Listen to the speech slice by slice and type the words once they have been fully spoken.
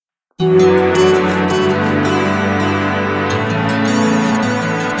Hi,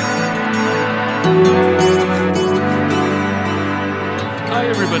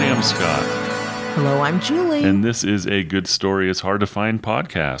 everybody. I'm Scott. Hello, I'm Julie. And this is a Good Story is Hard to Find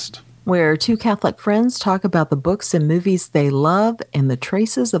podcast, where two Catholic friends talk about the books and movies they love and the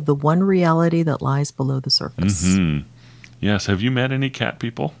traces of the one reality that lies below the surface. Mm-hmm. Yes. Have you met any cat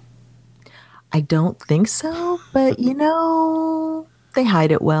people? I don't think so, but they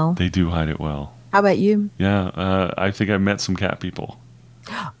hide it well. They do hide it well. How about you? Yeah, I think I've met some cat people.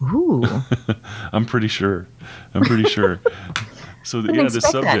 Ooh. I'm pretty sure. So Didn't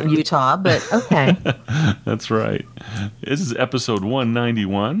expect that in Utah, but okay. That's right. This is episode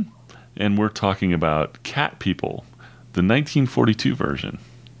 191, and we're talking about Cat People, the 1942 version,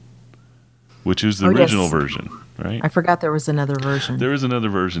 which is the original version, right? I forgot there was another version. There is another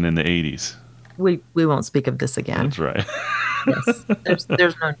version in the 80s. We won't speak of this again. That's right. Yes,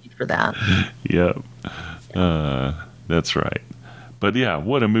 there's no need for that. Yep. That's right. But yeah,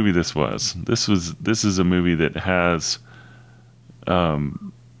 what a movie this was. This is a movie that has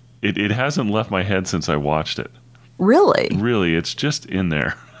it hasn't left my head since I watched it. Really, it's just in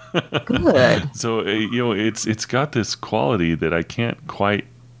there. Good. So it's got this quality that I can't quite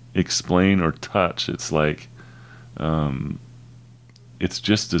explain or touch. It's like it's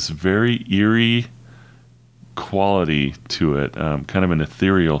just this very eerie quality to it, kind of an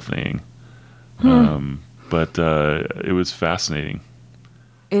ethereal thing. But it was fascinating.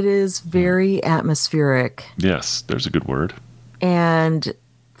 It is very atmospheric. Yes, there's a good word. And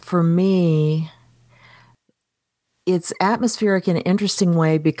for me, it's atmospheric in an interesting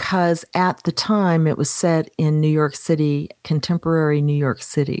way because at the time it was set in New York City, contemporary New York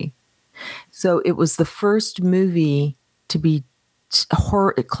City. So it was the first movie to be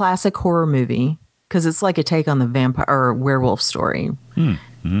a classic horror movie because it's like a take on the vampire or werewolf story.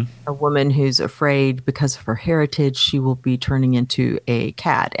 Mm-hmm. A woman who's afraid because of her heritage, she will be turning into a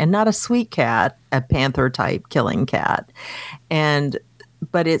cat, and not a sweet cat, a panther type killing cat.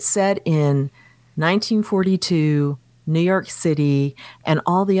 But it's set in 1942, New York City, and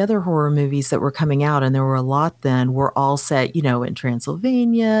all the other horror movies that were coming out, and there were a lot then, were all set, in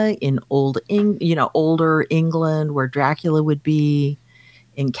Transylvania, in older England, where Dracula would be,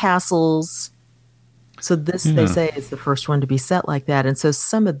 in castles. So this, they say, is the first one to be set like that. And so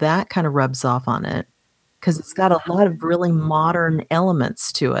some of that kind of rubs off on it because it's got a lot of really modern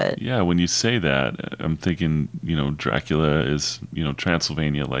elements to it. Yeah, when you say that, I'm thinking, Dracula is,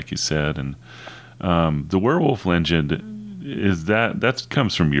 Transylvania, like you said. And the werewolf legend, that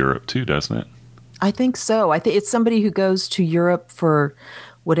comes from Europe too, doesn't it? I think so. I think it's somebody who goes to Europe for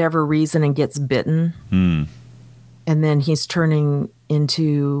whatever reason and gets bitten. And then he's turning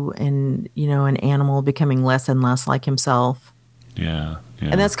into an animal, becoming less and less like himself. Yeah.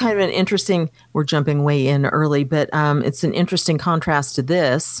 And that's kind of an interesting, we're jumping way in early, but it's an interesting contrast to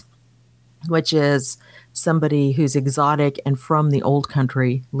this, which is somebody who's exotic and from the old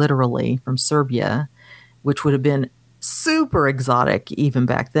country, literally from Serbia, which would have been super exotic even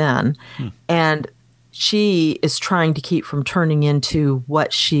back then. And she is trying to keep from turning into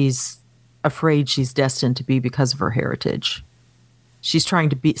what she's afraid she's destined to be because of her heritage. She's trying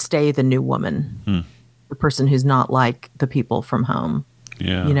to stay the new woman, the person who's not like the people from home.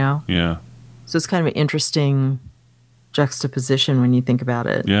 Yeah. Yeah. So it's kind of an interesting juxtaposition when you think about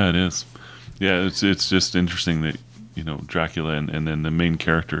it. Yeah, it is. Yeah, it's just interesting that Dracula and then the main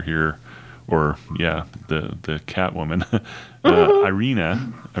character here, or the cat woman,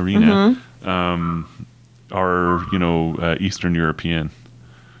 Irina, are Eastern European.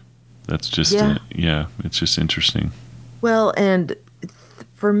 That's just it's just interesting. Well, and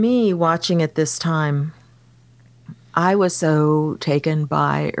for me, watching it this time, I was so taken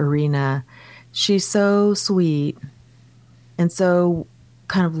by Irina. She's so sweet and so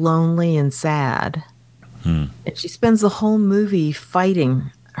kind of lonely and sad. And she spends the whole movie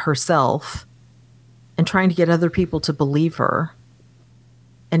fighting herself and trying to get other people to believe her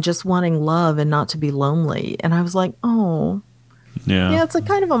and just wanting love and not to be lonely. And I was like, oh, yeah, it's a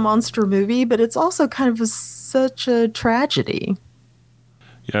kind of a monster movie, but it's also kind of such a tragedy.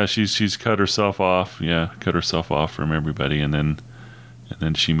 Yeah, she's cut herself off. Yeah, cut herself off from everybody, and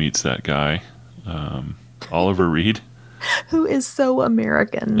then she meets that guy, Oliver Reed, who is so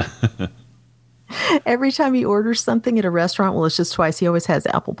American. Every time he orders something at a restaurant, well, it's just twice. He always has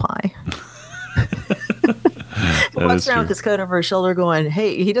apple pie. He walks around with his coat over his shoulder going,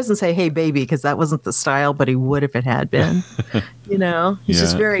 hey, he doesn't say, hey, baby, because that wasn't the style, but he would if it had been. He's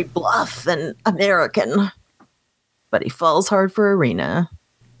just very bluff and American. But he falls hard for Irina.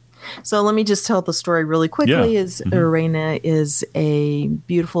 So let me just tell the story really quickly. Yeah. Is Irena is a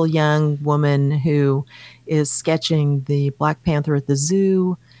beautiful young woman who is sketching the Black Panther at the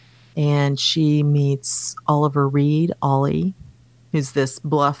zoo, and she meets Oliver Reed, Ollie, who's this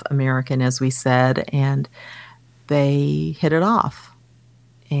bluff American, as we said, and they hit it off.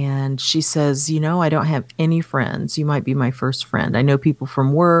 And she says, I don't have any friends. You might be my first friend. I know people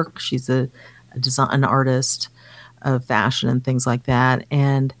from work. She's an artist of fashion and things like that.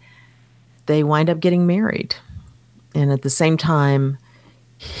 And they wind up getting married. And at the same time,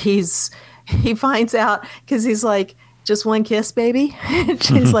 he finds out, because he's like, just one kiss, baby. And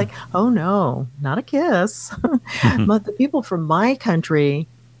she's like, oh no, not a kiss. But the people from my country,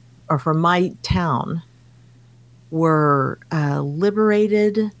 or from my town, were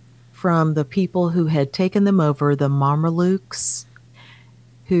liberated from the people who had taken them over, the Mamelukes,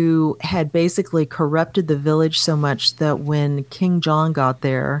 who had basically corrupted the village so much that when King John got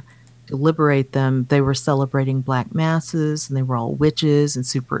there to liberate them, they were celebrating black masses, and they were all witches and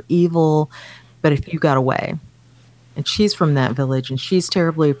super evil. But a few got away. And she's from that village, and she's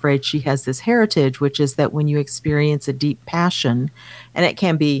terribly afraid. She has this heritage, which is that when you experience a deep passion, and it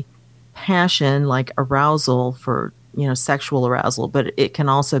can be passion like arousal for, sexual arousal, but it can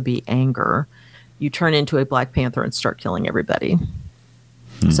also be anger, you turn into a Black Panther and start killing everybody.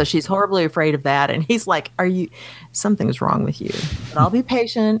 So she's horribly afraid of that. And he's like, something's wrong with you. But I'll be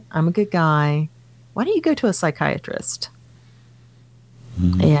patient. I'm a good guy. Why don't you go to a psychiatrist?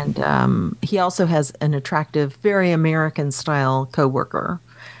 And he also has an attractive, very American-style coworker.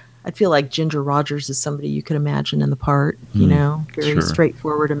 I feel like Ginger Rogers is somebody you could imagine in the part, very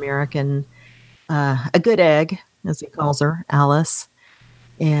straightforward American, a good egg, as he calls her, Alice.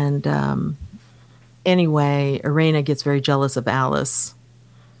 And anyway, Irena gets very jealous of Alice.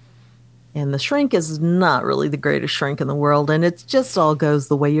 And the shrink is not really the greatest shrink in the world, and it just all goes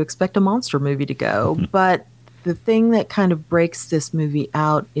the way you expect a monster movie to go. But the thing that kind of breaks this movie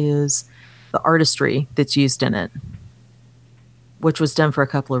out is the artistry that's used in it, which was done for a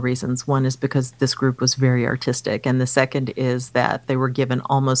couple of reasons. One is because this group was very artistic, and the second is that they were given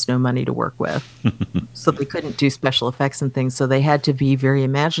almost no money to work with. So they couldn't do special effects and things, so they had to be very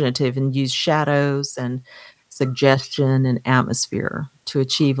imaginative and use shadows and suggestion and atmosphere to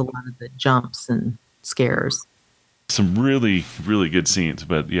achieve a lot of the jumps and scares. Some really, really good scenes,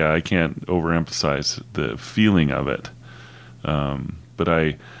 but yeah, I can't overemphasize the feeling of it. But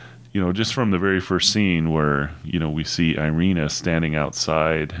I, just from the very first scene where, we see Irena standing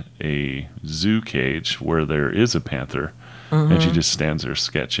outside a zoo cage where there is a panther, and she just stands there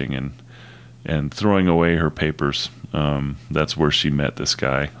sketching and throwing away her papers. That's where she met this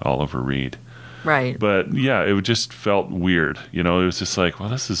guy, Oliver Reed. Right. But yeah, it just felt weird. It was just like, well,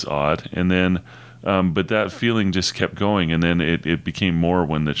 this is odd. And then, but that feeling just kept going. And then it became more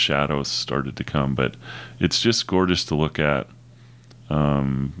when the shadows started to come. But it's just gorgeous to look at.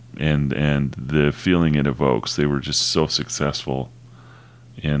 And the feeling it evokes. They were just so successful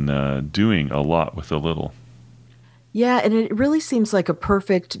in doing a lot with a little. Yeah, and it really seems like a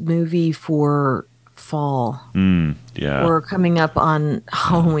perfect movie for fall. Yeah. Or coming up on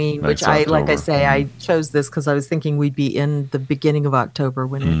Halloween, which I chose this because I was thinking we'd be in the beginning of October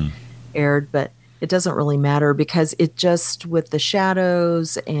when it aired, but it doesn't really matter because it just, with the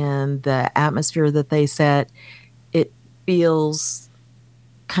shadows and the atmosphere that they set, it feels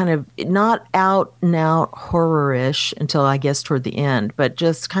kind of not out and out horror-ish until I guess toward the end, but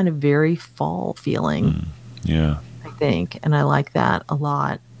just kind of very fall feeling. Yeah. I think, and I like that a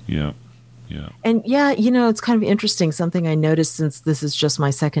lot. Yeah. Yeah. And yeah, it's kind of interesting. Something I noticed, since this is just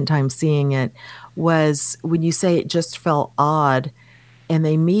my second time seeing it, was when you say it just felt odd and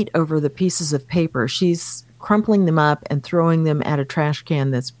they meet over the pieces of paper. She's crumpling them up and throwing them at a trash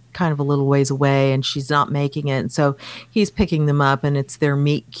can that's kind of a little ways away, and she's not making it. And so he's picking them up, and it's their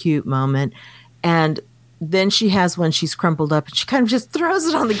meet cute moment. And then she has one she's crumpled up, and she kind of just throws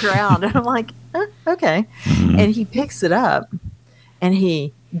it on the ground. And I'm like, okay. And he picks it up, and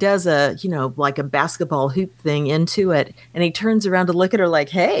he does a, like a basketball hoop thing into it. And he turns around to look at her like,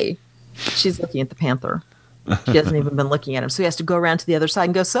 hey, she's looking at the panther. She hasn't even been looking at him. So he has to go around to the other side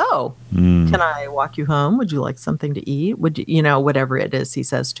and go, so can I walk you home? Would you like something to eat? Would you, whatever it is he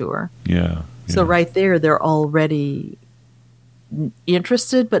says to her. Yeah. So right there, they're already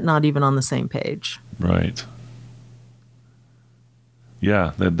interested, but not even on the same page. Right.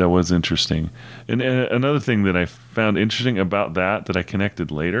 Yeah, that was interesting. And another thing that I found interesting about that I connected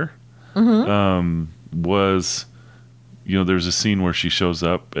later was, there's a scene where she shows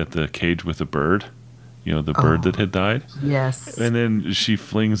up at the cage with a bird, the bird that had died. Yes. And then she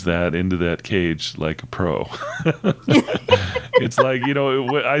flings that into that cage like a pro. It's like,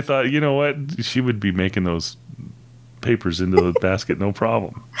 I thought, you know what? She would be making those papers into the basket, no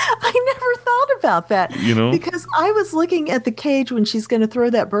problem. I never thought about that. Because I was looking at the cage when she's going to throw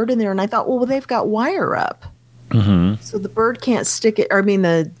that bird in there, and I thought, well, they've got wire up. Mm-hmm. So the bird can't stick it,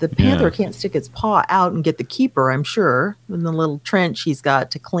 the panther can't stick its paw out and get the keeper, I'm sure, in the little trench he's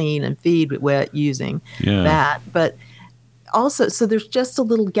got to clean and feed using that. But also, so there's just a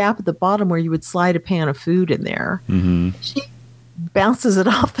little gap at the bottom where you would slide a pan of food in there. Mm-hmm. She bounces it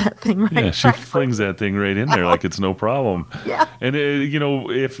off that thing right. Yeah, she flings that thing right in there like it's no problem. Yeah. And,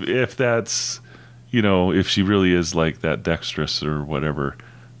 if that's, if she really is like that dexterous or whatever,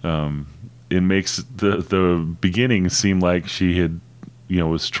 it makes the beginning seem like she had,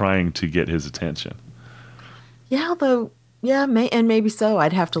 was trying to get his attention. Yeah, though. Yeah, and maybe so.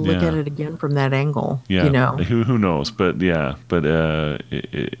 I'd have to look at it again from that angle. Yeah, who knows? But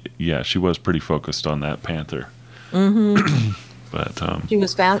she was pretty focused on that panther. Mm-hmm. But she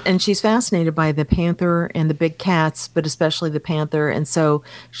was and she's fascinated by the panther and the big cats, but especially the panther. And so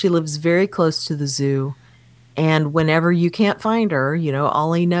she lives very close to the zoo. And whenever you can't find her,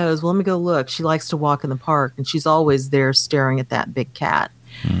 Ollie knows, well, let me go look. She likes to walk in the park, and she's always there staring at that big cat.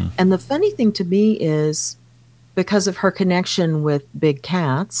 Mm. And the funny thing to me is, because of her connection with big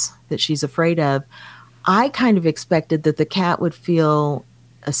cats that she's afraid of, I kind of expected that the cat would feel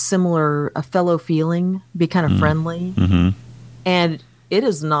a fellow feeling, be kind of friendly. Mm-hmm. And it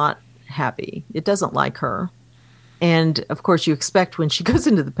is not happy. It doesn't like her. And, of course, you expect when she goes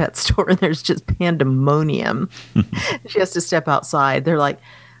into the pet store and there's just pandemonium, she has to step outside. They're like,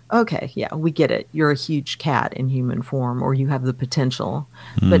 okay, yeah, we get it. You're a huge cat in human form, or you have the potential.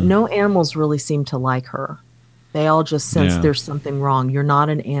 But no animals really seem to like her. They all just sense there's something wrong. You're not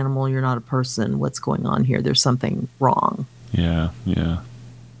an animal. You're not a person. What's going on here? There's something wrong. Yeah.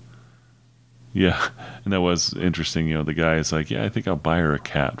 And that was interesting. The guy is like, yeah, I think I'll buy her a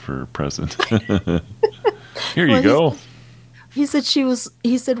cat for a present. Here you go. He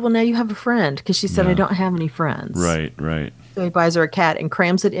said, well, now you have a friend, because she said, I don't have any friends. Right. So he buys her a cat and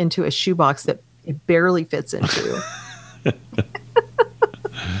crams it into a shoebox that it barely fits into.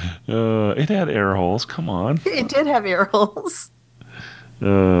 It had air holes. Come on. It did have air holes.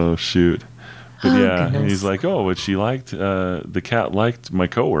 Oh, shoot. But goodness. And he's like, but she liked, the cat liked my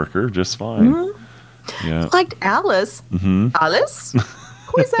coworker just fine. Mm-hmm. Yeah. Liked Alice. Mm-hmm. Alice?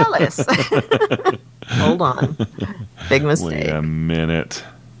 Who is Alice? Hold on. Big mistake. Wait a minute.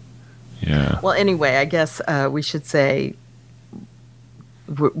 Yeah. Well, anyway, I guess we should say,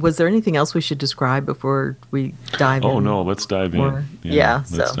 was there anything else we should describe before we dive in? Oh, no, let's dive in.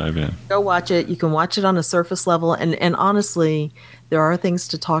 Let's dive in. Go watch it. You can watch it on a surface level. And honestly, there are things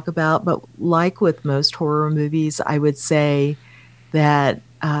to talk about. But like with most horror movies, I would say that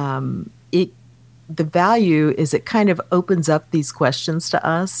the value is it kind of opens up these questions to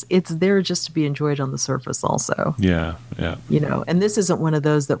us. It's there just to be enjoyed on the surface also. Yeah. And this isn't one of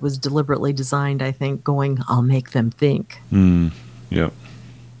those that was deliberately designed, I think, I'll make them think. Yep.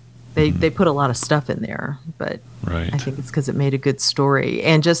 They put a lot of stuff in there, but right. I think it's because it made a good story.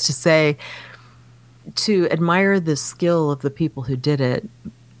 And just to say, to admire the skill of the people who did it,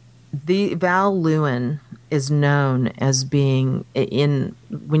 Val Lewin is known as being,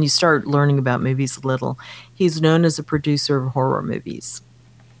 when you start learning about movies a little, he's known as a producer of horror movies.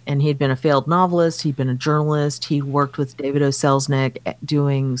 And he'd been a failed novelist, he'd been a journalist, he worked with David O. Selznick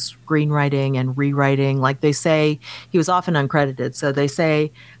doing screenwriting and rewriting. Like they say, he was often uncredited. So they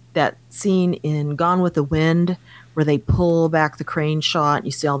say that scene in Gone with the Wind where they pull back the crane shot and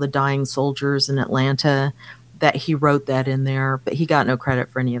you see all the dying soldiers in Atlanta, that he wrote that in there, but he got no credit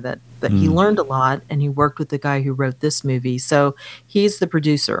for any of it. But he learned a lot, and he worked with the guy who wrote this movie. So he's the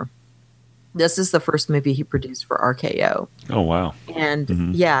producer. This is the first movie he produced for RKO. Oh, wow. And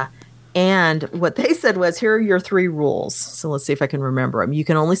and what they said was, here are your 3 rules. So let's see if I can remember them. You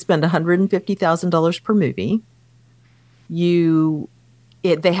can only spend $150,000 per movie.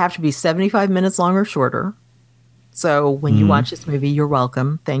 They have to be 75 minutes long or shorter. So when you watch this movie, you're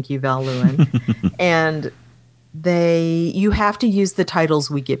welcome. Thank you, Val Lewin. And you have to use the titles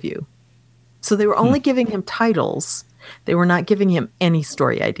we give you. So they were only giving him titles. They were not giving him any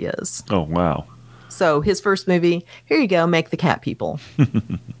story ideas. Oh, wow. So his first movie, here you go, make the cat people.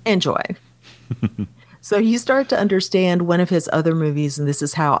 Enjoy. So you start to understand one of his other movies, and this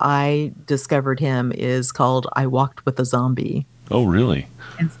is how I discovered him, is called I Walked with a Zombie. Oh, really?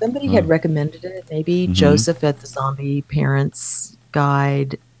 And somebody had recommended it, maybe Joseph at the Zombie Parents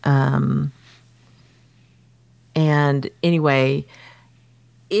Guide. And anyway,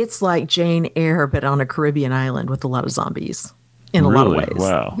 It's like Jane Eyre, but on a Caribbean island with a lot of zombies in a lot of Really? ways.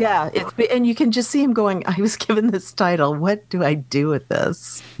 Wow. Yeah. And you can just see him going, I was given this title. What do I do with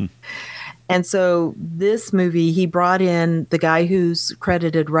this? And so this movie, he brought in the guy who's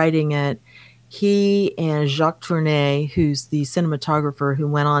credited writing it. He and Jacques Tourneur, who's the cinematographer who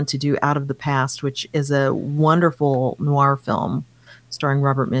went on to do Out of the Past, which is a wonderful noir film starring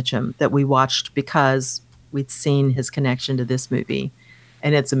Robert Mitchum that we watched because we'd seen his connection to this movie.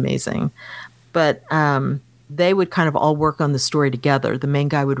 And it's amazing. But they would kind of all work on the story together. The main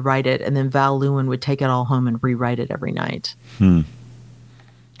guy would write it, and then Val Lewin would take it all home and rewrite it every night.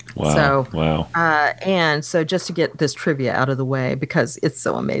 Wow. Wow. And so just to get this trivia out of the way, because it's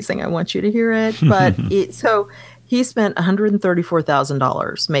so amazing, I want you to hear it. But so he spent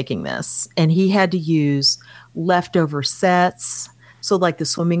 $134,000 making this, and he had to use leftover sets. So like the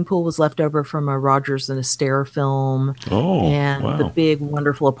swimming pool was left over from a Rogers and Astaire film. Oh, and wow. the big,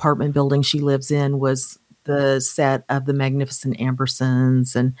 wonderful apartment building she lives in was the set of the Magnificent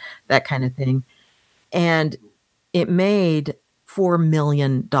Ambersons and that kind of thing. And it made $4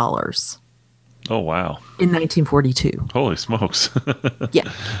 million Oh, wow. in 1942. Holy smokes.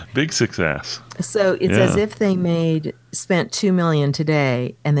 Yeah. Big success. So it's as if they spent $2 million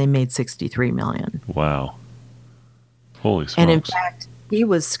today and they made $63 million. Wow. Holy smokes. And in fact, he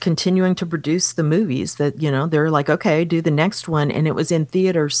was continuing to produce the movies that, they're like, okay, do the next one. And it was in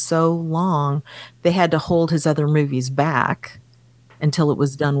theaters so long, they had to hold his other movies back until it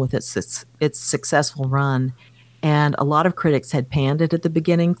was done with its successful run. And a lot of critics had panned it at the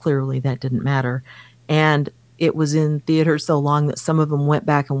beginning. Clearly, that didn't matter. And it was in theaters so long that some of them went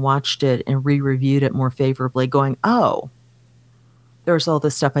back and watched it and re-reviewed it more favorably, going, oh, there's all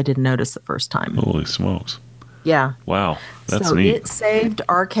this stuff I didn't notice the first time. Holy smokes. Yeah. Wow. That's so neat. It saved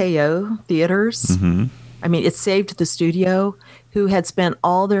RKO Theaters. Mm-hmm. I mean, it saved the studio, who had spent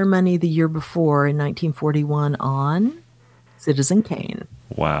all their money the year before in 1941 on Citizen Kane.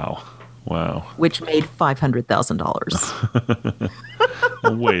 Wow. Wow. Which made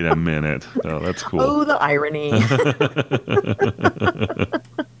 $500,000. Wait a minute. Oh, that's cool. Oh, the irony.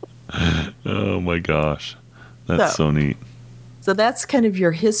 Oh, my gosh. That's so neat. So that's kind of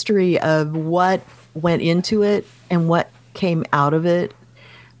your history of what went into it and what came out of it.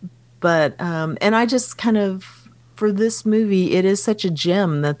 But, and I just kind of, for this movie, it is such a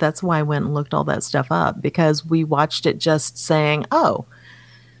gem that's why I went and looked all that stuff up, because we watched it just saying, oh,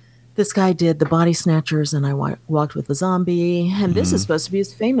 this guy did The Body Snatchers and I Walked with a Zombie, and this is supposed to be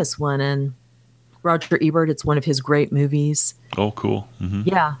his famous one. And Roger Ebert, it's one of his great movies. Oh, cool. Mm-hmm.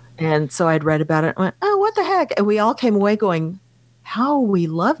 Yeah. And so I'd read about it and went, oh, what the heck? And we all came away going, how we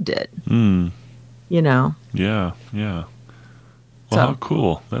loved it. Mm. Yeah, yeah. Well, how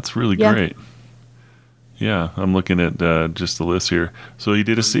cool. That's really great. Yeah, I'm looking at just the list here. So he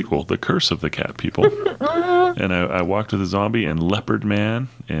did a sequel, The Curse of the Cat People. And I Walked with a Zombie and Leopard Man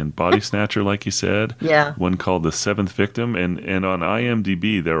and Body Snatcher, like you said. Yeah. One called The Seventh Victim. And on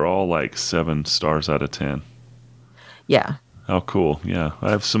IMDb, they're all like 7 stars out of 10. Yeah. How cool. Yeah. I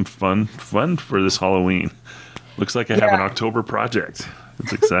have some fun for this Halloween. Looks like I have an October project.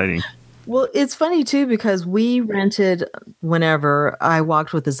 It's exciting. Well, it's funny, too, because we rented whenever I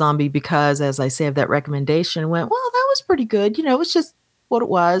Walked with a Zombie because, as I say, of that recommendation, went, well, that was pretty good. It was just what it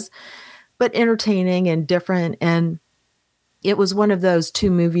was, but entertaining and different. And it was one of those 2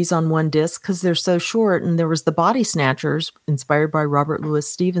 movies on one disc because they're so short. And there was The Body Snatchers, inspired by Robert Louis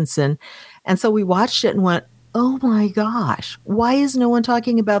Stevenson. And so we watched it and went, oh, my gosh, why is no one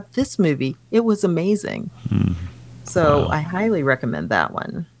talking about this movie? It was amazing. So I highly recommend that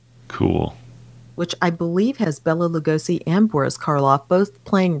one. Cool. Which I believe has Bela Lugosi and Boris Karloff both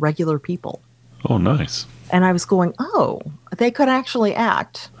playing regular people. Oh, nice. And I was going, oh, they could actually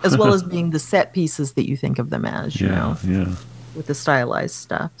act, as well as being the set pieces that you think of them as, Yeah. with the stylized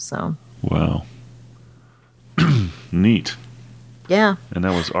stuff. So. Wow. Neat. Yeah. And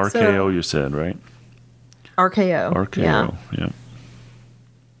that was RKO, you said, right? RKO. RKO, yeah.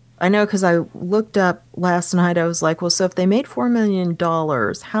 I know, because I looked up last night. I was like, well, so if they made $4 million,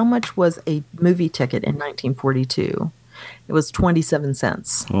 how much was a movie ticket in 1942? It was 27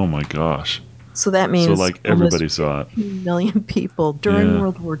 cents. Oh, my gosh. So that means everybody saw it. 2 million people during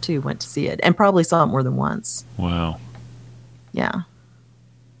World War II went to see it, and probably saw it more than once. Wow. Yeah.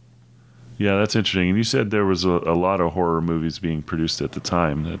 Yeah, that's interesting. And you said there was a lot of horror movies being produced at the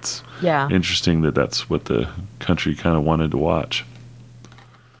time. That's interesting that's what the country kind of wanted to watch.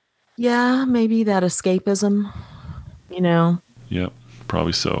 Yeah, maybe that escapism, Yep,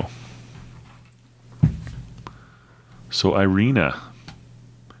 probably so. So Irina.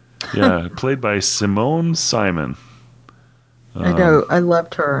 Yeah, played by Simone Simon. I know. I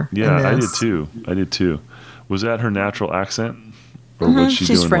loved her in Yeah, I did this. too. I did too. Was that her natural accent, or was she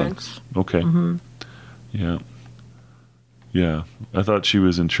She's doing one? French. Okay. Hmm. Yeah. Yeah. I thought she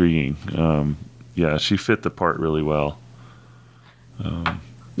was intriguing. Yeah, she fit the part really well. But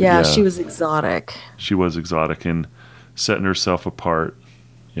Yeah, she yeah, was exotic. she was exotic and setting herself apart.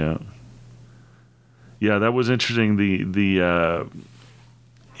 Yeah. Yeah, that was interesting.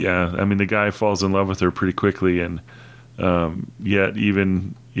 Yeah, I mean, the guy falls in love with her pretty quickly, and yet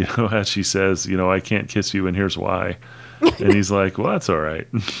even as she says, I can't kiss you, and here's why. And he's like, well, that's all right.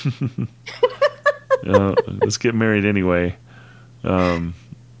 Let's get married anyway. And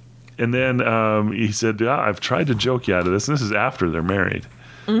then he said, I've tried to joke you out of this. And this is after they're married.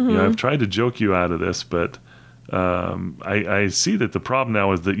 I've tried to joke you out of this, but I see that the problem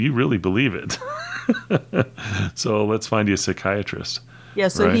now is that you really believe it. So let's find you a psychiatrist, Yeah,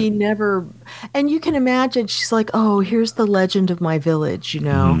 so right? he never, and you can imagine she's like, oh, here's the legend of my village.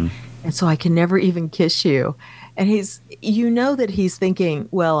 Hmm. And so I can never even kiss you. And that he's thinking,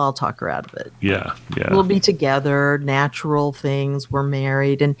 well, I'll talk her out of it. Yeah, We'll yeah. be together, natural things, we're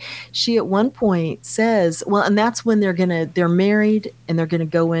married. And she at one point says, well, and that's when they're married and they're gonna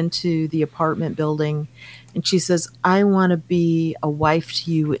go into the apartment building. And she says, I want to be a wife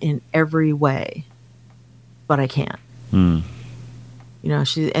to you in every way, but I can't. Mm,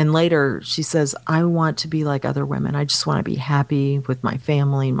 And later she says, I want to be like other women. I just want to be happy with my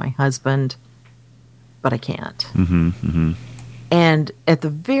family, my husband, but I can't. hmm, hmm. And at the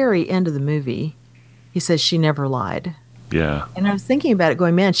very end of the movie, he says she never lied. Yeah, And I was thinking about it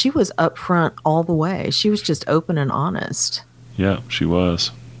going, man, she was upfront all the way. She was just open and honest. yeah. She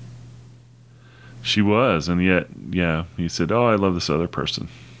was. She was, and yet, yeah. He said, "Oh, I love this other person."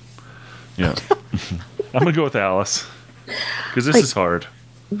 Yeah, I'm gonna go with Alice because this Like, is hard.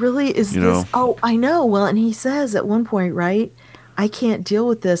 really, is You this? know. Oh, I know. Well, and he says at one point, right? I can't deal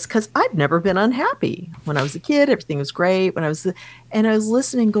with this because I've never been unhappy. When I was a kid, everything was great. And I was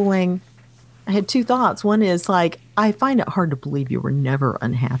listening, going, I had two thoughts. One is like, I find it hard to believe you were never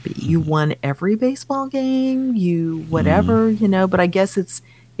unhappy. You won every baseball game, you Mm, whatever, but I guess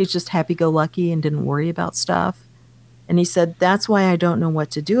he's just happy go lucky and didn't worry about stuff. And he said, that's why I don't know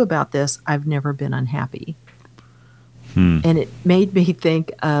what to do about this. I've never been unhappy. hmm. And it made me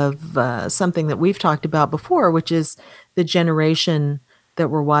think of something that we've talked about before, which is the generation that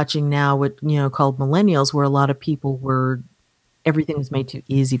we're watching now, called millennials, where a lot of people everything was made too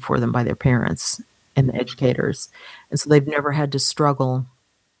easy for them by their parents and the educators. And so they've never had to struggle.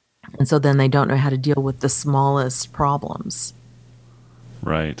 And so then they don't know how to deal with the smallest problems.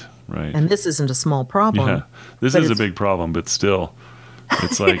 Right, right. And this isn't a small Yeah, problem, this but is a big problem, but still,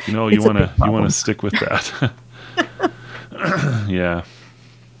 it's like you it's a want big to problem. stick with that. Yeah,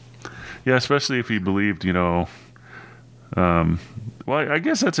 yeah. Especially if he believed, well, I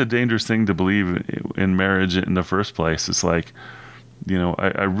guess that's a dangerous thing to believe in marriage in the first place. It's like,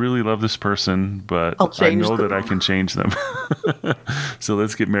 I really love this person, but I'll I change know that them. I can change them. So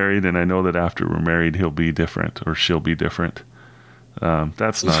let's get married, and I know that after we're married, he'll be different or she'll be different.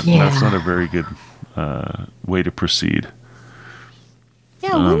 That's not a Yeah. very good way to proceed.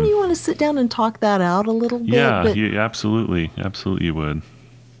 Yeah, wouldn't Um, you want to sit down and talk that out a little bit? yeah, But absolutely you would.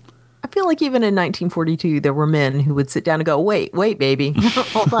 I feel like even in 1942, there were men who would sit down and go, wait, baby,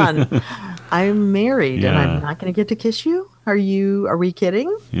 hold on. I'm married and I'm Yeah, not going to get to kiss you? Are we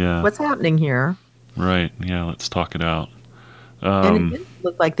kidding? yeah, What's happening here? right. Yeah, let's talk it out. And it Um, didn't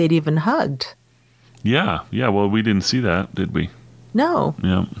look like they'd even hugged. yeah. Well, we didn't see that, did we? No.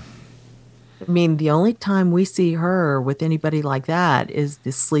 Yeah. I mean, the only time we see her with anybody like that is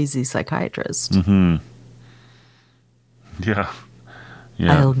this sleazy psychiatrist. Hmm. Yeah.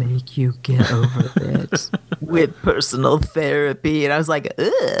 Yeah. I'll make you get over it with personal therapy. And I was like,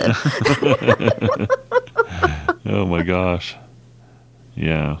 ugh. Oh my gosh.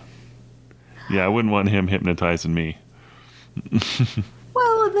 Yeah. Yeah, I wouldn't want him hypnotizing me.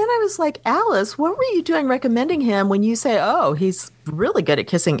 Well, and then I was like, Alice, what were you doing recommending him when you say, oh, he's really good at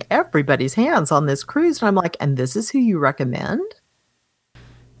kissing everybody's hands on this cruise? And I'm like, and this is who you recommend?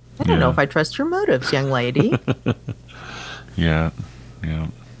 I don't know Yeah. if I trust your motives, young lady. Yeah. Yeah.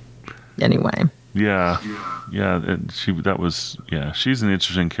 Anyway, Yeah. Yeah, and she's an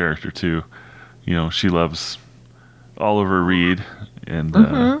interesting character too. She loves Oliver Reed and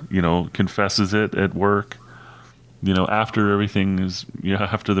confesses it at work. After everything is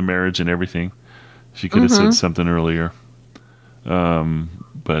after the marriage and everything. She could have said something earlier.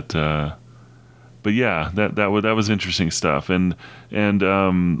 But yeah, that was interesting stuff. And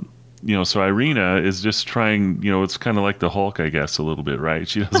so Irina is just trying, it's kind of like the Hulk, I guess, a little bit, right?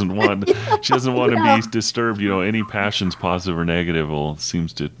 She doesn't want Yeah. to be disturbed. Any passions, positive or negative,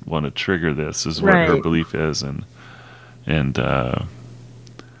 seems to want to trigger this, is what her Right. belief is, and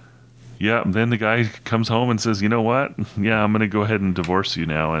yeah. Then the guy comes home and says, "You know what? Yeah, I'm going to go ahead and divorce you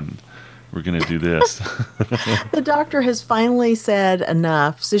now, and we're going to do this." The doctor has finally said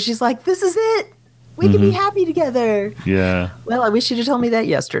enough. So she's like, this is it. We can be happy together. Yeah, Well, I wish you'd have told me that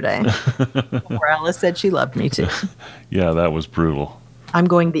yesterday. Before Alice said she loved me too. yeah, that was brutal. I'm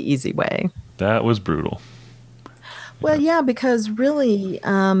going the easy way. That was brutal. Well, yeah, because really,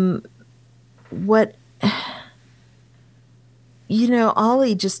 what,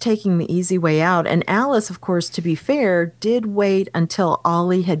 Ollie just taking the easy way out. And Alice, of course, to be fair, did wait until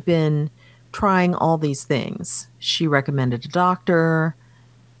Ollie had been trying all these things. She recommended a doctor.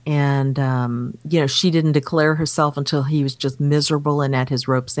 And, she didn't declare herself until he was just miserable and at his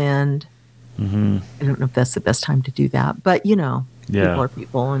rope's end. Hmm. I don't know if that's the best time to do that, but people Yeah. are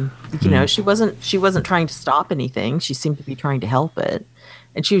people, and she wasn't trying to stop anything. She seemed to be trying to help it,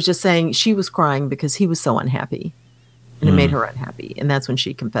 and she was just saying she was crying because he was so unhappy, and it made her unhappy, and that's when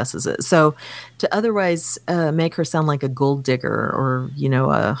she confesses it. So, to otherwise make her sound like a gold digger or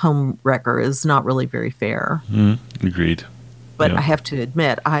a home wrecker is not really very fair. Agreed. But Yeah. I have to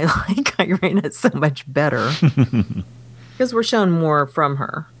admit, I like Irina so much better because we're shown more from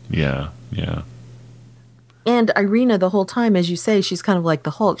her. Yeah. Yeah. And Irina, the whole time, as you say, she's kind of like the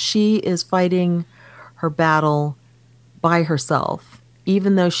Hulk. She is fighting her battle by herself.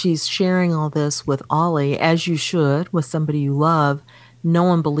 Even though she's sharing all this with Ollie, as you should, with somebody you love, no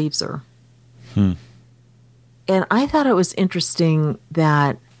one believes her. And I thought it was interesting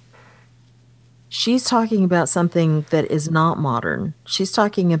that she's talking about something that is not modern. She's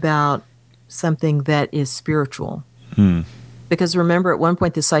talking about something that is spiritual. Because remember, at one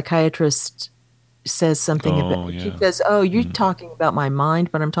point, the psychiatrist says something about, she Yeah. says, oh, you're talking about my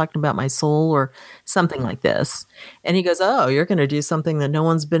mind, but I'm talking about my soul, or something like this. And he goes, oh, you're going to do something that no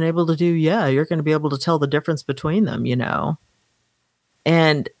one's been able to do. Yeah, you're going to be able to tell the difference between them,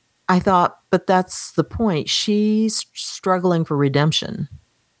 And I thought, but that's the point. She's struggling for redemption.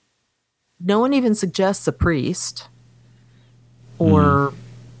 No one even suggests a priest or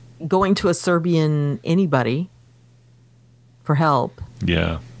going to a Serbian anybody for help.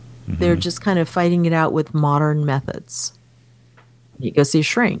 Yeah. They're just kind of fighting it out with modern methods. You go see a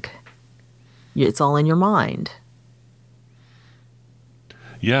shrink. It's all in your mind.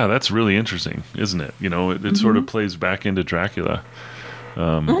 Yeah, that's really interesting, isn't it? It sort of plays back into Dracula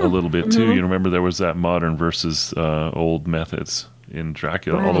a little bit too. You remember there was that modern versus old methods in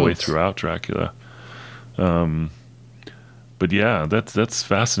Dracula all the way Right. throughout Dracula. But yeah, that's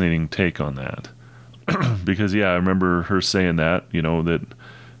fascinating take on that. Because I remember her saying that, that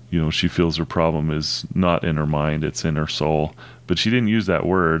she feels her problem is not in her mind, it's in her soul. But she didn't use that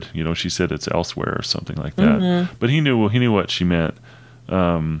word, she said it's elsewhere or something like that. But he knew what she meant.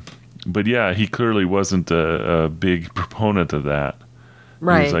 But yeah, he clearly wasn't a big proponent of that. He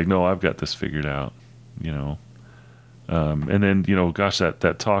Right. was like, no, I've got this figured out, and then, gosh,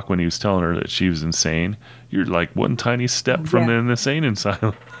 that talk when he was telling her that she was insane, you're like one tiny step from Yeah. an insane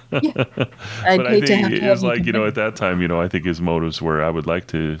asylum. I'd But I hate to think have it to was have like, you at that time, I think his motives were, I would like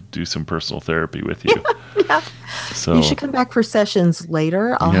to do some personal therapy with you. Yeah. So You should come back for sessions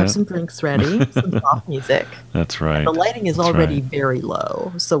later. I'll Yeah. have some drinks ready, some soft music. that's right. The lighting is That's already right. very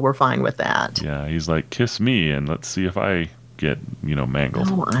low, so we're fine with that. Yeah, he's like, kiss me and let's see if I get, mangled.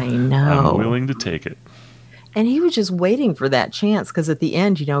 Oh, I know. I'm willing to take it. And he was just waiting for that chance because at the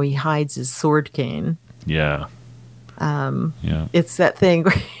end, he hides his sword cane. Yeah. Yeah. It's that thing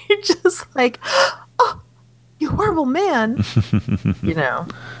where you're just like, oh, you horrible man.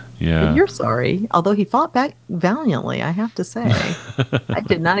 Yeah. But you're sorry. Although he fought back valiantly, I have to say. I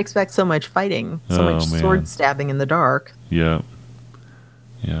did not expect so much fighting, so Oh, much man. sword stabbing in the dark. Yeah.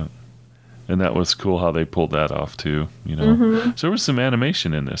 Yeah. And that was cool how they pulled that off too, So there was some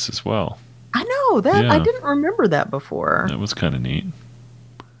animation in this as well. I know that. I Yeah. didn't remember that before. That was kind of neat.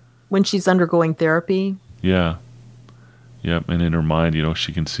 When she's undergoing therapy. Yeah. Yep. And in her mind,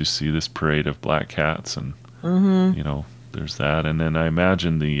 she can see this parade of black cats, and there's that. And then I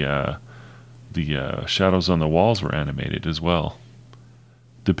imagine the shadows on the walls were animated as well,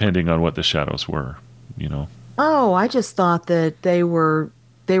 depending on what the shadows were. Oh, I just thought that they were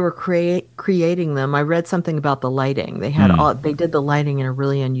creating them. I read something about the lighting. They had they did the lighting in a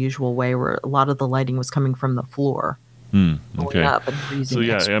really unusual way, where a lot of the lighting was coming from the floor, going Okay. up, and they're using So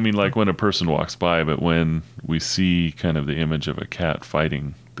yeah, extra- I mean, like when a person walks by, but when we see kind of the image of a cat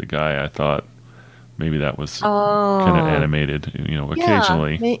fighting the guy, I thought maybe that was kind of animated,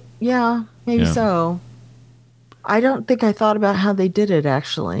 occasionally. Maybe so. I don't think I thought about how they did it,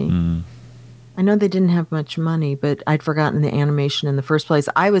 actually. I know they didn't have much money, but I'd forgotten the animation in the first place.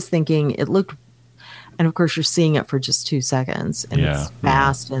 I was thinking it looked, and of course you're seeing it for just 2 seconds, and it's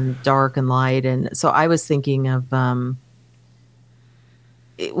fast and dark and light. And so I was thinking of,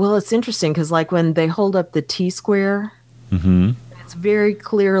 it's interesting because like when they hold up the T-square, it's very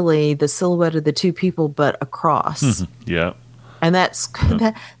clearly the silhouette of the two people, but across. Yeah. And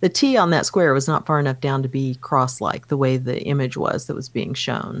the T on that square was not far enough down to be cross-like the way the image was that was being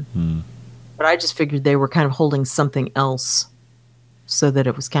shown. But I just figured they were kind of holding something else so that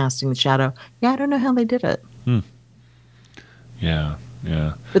it was casting the shadow. Yeah, I don't know how they did it. Yeah.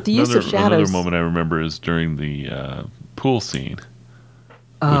 But the use of shadows. Another moment I remember is during the pool scene,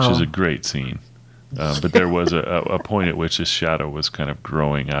 which is a great scene. But there was a point at which his shadow was kind of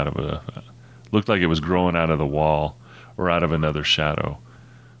growing out of looked like it was growing out of the wall or out of another shadow.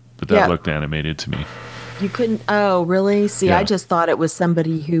 But that looked animated to me. You couldn't, oh, really? See, I just thought it was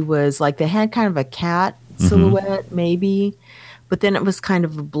somebody who was like, they had kind of a cat silhouette, maybe, but then it was kind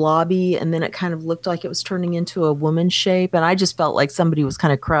of a blobby, and then it kind of looked like it was turning into a woman's shape. And I just felt like somebody was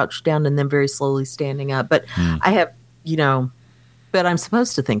kind of crouched down and then very slowly standing up. But I have, but I'm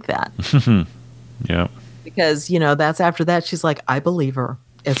supposed to think that. Yeah. Because, that's after that, she's like, I believe her.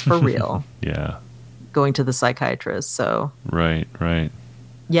 It's for real. Yeah. Going to the psychiatrist. So. Right.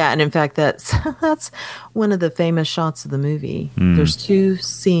 Yeah, and in fact, that's one of the famous shots of the movie. There's 2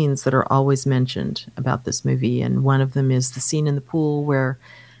 scenes that are always mentioned about this movie, and one of them is the scene in the pool where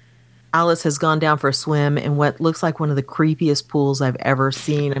Alice has gone down for a swim in what looks like one of the creepiest pools I've ever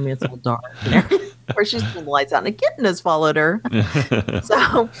seen. I mean, it's all dark and everything, where she's pulling the lights out, and a kitten has followed her.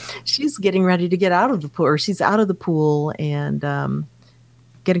 So she's getting ready to get out of the pool, or she's out of the pool and going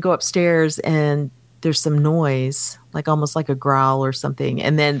to go upstairs, and there's some noise, like almost like a growl or something.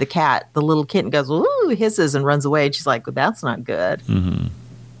 And then the little kitten goes, ooh, hisses and runs away. And she's like, well, that's not good.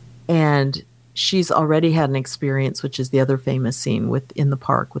 And she's already had an experience, which is the other famous scene in the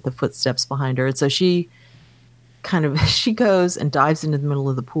park with the footsteps behind her. And so she goes and dives into the middle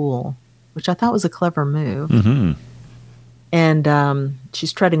of the pool, which I thought was a clever move. And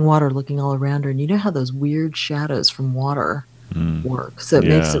she's treading water, looking all around her. And you know how those weird shadows from water work. So it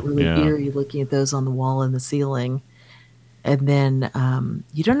makes it really eerie looking at those on the wall and the ceiling. And then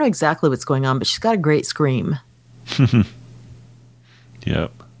you don't know exactly what's going on, but she's got a great scream.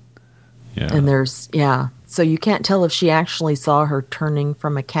 Yep. Yeah. And so you can't tell if she actually saw her turning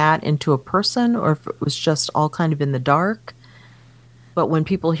from a cat into a person or if it was just all kind of in the dark. But when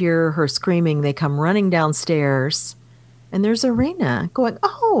people hear her screaming, they come running downstairs, and there's Irina going,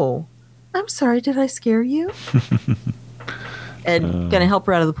 oh, I'm sorry, did I scare you? And going to help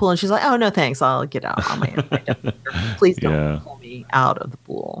her out of the pool. And she's like, oh, no, thanks. I'll get out on my own. Please don't pull me out of the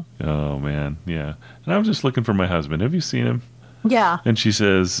pool. Oh, man. Yeah. And I was just looking for my husband. Have you seen him? Yeah. And she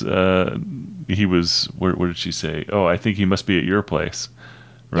says he was, where did she say? Oh, I think he must be at your place.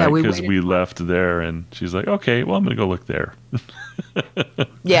 Right? Because we left there. And she's like, okay, well, I'm going to go look there.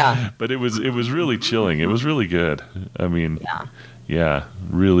 Yeah. But it was really chilling. It was really good. I mean,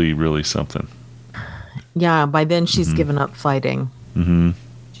 really, really something. Yeah, by then she's given up fighting.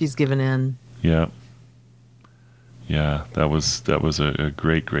 She's given in. Yeah. Yeah, that was a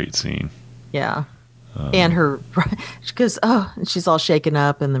great scene. Yeah. And she goes, oh, and she's all shaken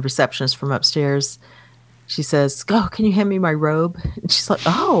up, and the receptionist from upstairs, she says, oh, can you hand me my robe? And she's like,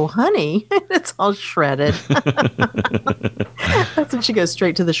 oh, honey, it's all shredded. That's when she goes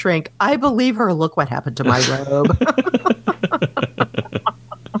straight to the shrink. I believe her. Look what happened to my robe.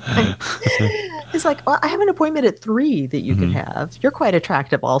 He's like, well, I have an appointment at 3 that you could have. You're quite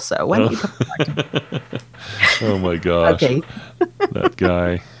attractive also. Why don't you come back? Oh, my gosh. Okay. That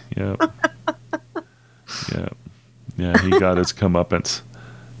guy. Yeah. Yeah, he got his comeuppance.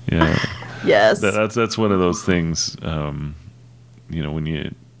 Yeah. Yes. That's one of those things, when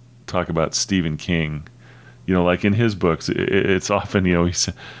you talk about Stephen King, like in his books, it's often, he's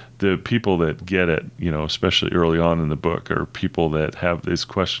the people that get it, especially early on in the book, are people that have this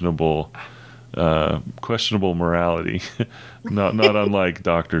questionable morality, not unlike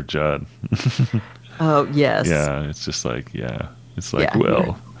Dr. Judd. Oh, yes. Yeah, it's just like, it's like,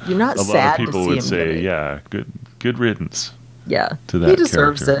 well, you're not a sad lot of people would say, good riddance. Yeah, to that he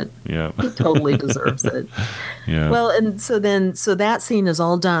deserves character. it. Yeah, he totally deserves it. Yeah. Well, and so that scene is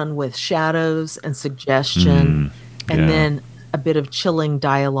all done with shadows and suggestion, and then a bit of chilling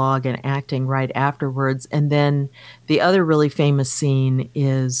dialogue and acting right afterwards. And then the other really famous scene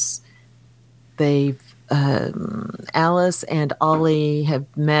is Alice and Ollie have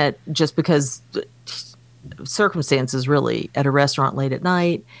met just because circumstances, really, at a restaurant late at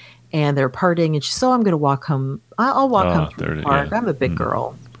night, and they're partying, and she's, so I'm going to walk home. I'll walk home through the park. I'm a big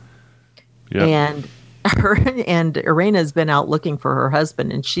girl. Yep. And and Irena's been out looking for her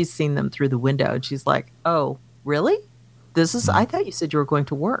husband, and she's seen them through the window, and she's like, oh, really? I thought you said you were going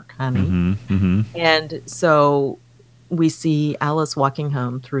to work, honey. And so we see Alice walking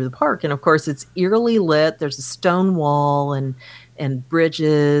home through the park. And of course, it's eerily lit. There's a stone wall and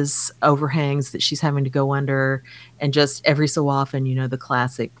bridges, overhangs that she's having to go under. And just every so often, the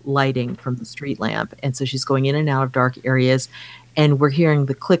classic lighting from the street lamp. And so she's going in and out of dark areas. And we're hearing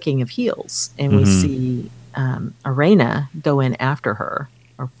the clicking of heels. And we see Irena go in after her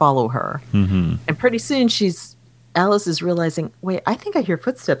or follow her. And pretty soon Alice is realizing, wait, I think I hear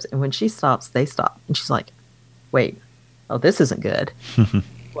footsteps. And when she stops, they stop. And she's like, wait, oh, this isn't good.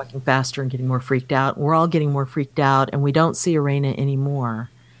 Walking faster and getting more freaked out. We're all getting more freaked out, and we don't see Irena anymore.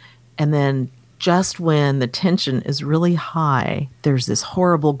 And then just when the tension is really high, there's this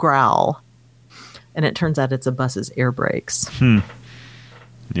horrible growl. And it turns out it's a bus's air brakes. Yeah.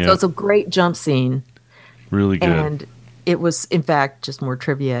 So it's a great jump scene. Really good. And it was, in fact, just more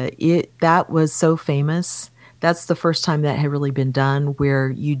trivia. That was so famous. That's the first time that had really been done,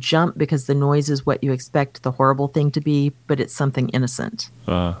 where you jump because the noise is what you expect the horrible thing to be, but it's something innocent.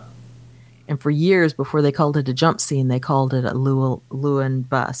 And for years before they called it a jump scene, they called it a Lewin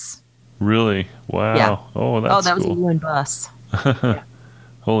bus. Really? Wow. Yeah. Oh, that's that was cool. a Lewin bus. Yeah.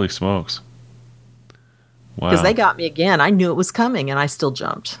 Holy smokes. Wow. Because they got me again. I knew it was coming, and I still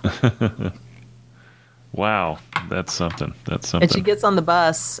jumped. Wow. That's something. And she gets on the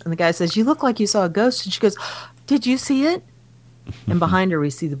bus, and the guy says, you look like you saw a ghost. And she goes, did you see it? And behind her, we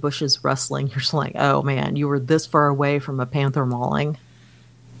see the bushes rustling. You're just like, oh, man, you were this far away from a panther mauling.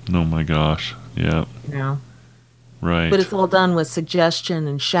 Oh, my gosh. Yeah. Right. But it's all done with suggestion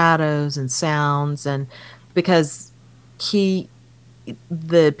and shadows and sounds. And because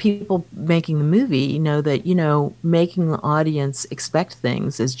the people making the movie know that, making the audience expect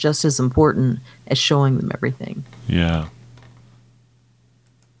things is just as important as showing them everything. Yeah.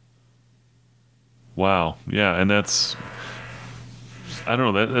 Wow. Yeah. And that's, I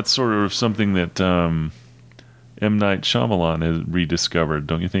don't know, that's sort of something that M. Night Shyamalan has rediscovered,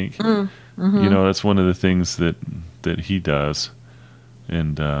 don't you think? That's one of the things that he does.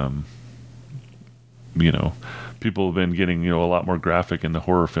 And, people have been getting, a lot more graphic in the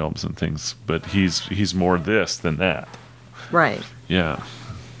horror films and things, but he's more this than that. Right. Yeah.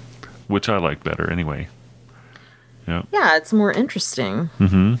 Which I like better anyway. Yeah. Yeah, it's more interesting.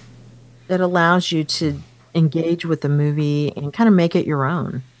 It allows you to engage with the movie and kind of make it your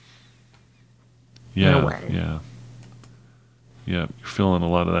own. Yeah. In a way. Yeah. Yeah. You're filling a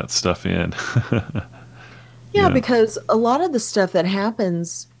lot of that stuff in. Yeah, because a lot of the stuff that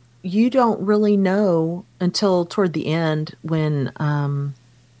happens, you don't really know until toward the end when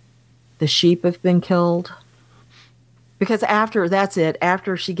the sheep have been killed. Because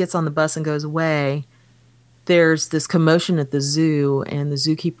after she gets on the bus and goes away, there's this commotion at the zoo, and the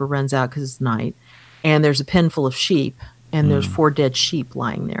zookeeper runs out because it's night, and there's a pen full of sheep, and there's 4 dead sheep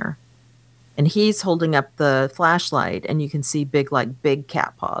lying there. And he's holding up the flashlight, and you can see big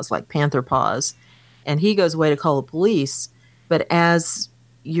cat paws, like panther paws. And he goes away to call the police, but as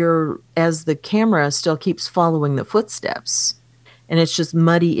the camera still keeps following the footsteps, and it's just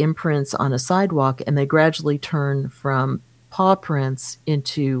muddy imprints on a sidewalk, and they gradually turn from paw prints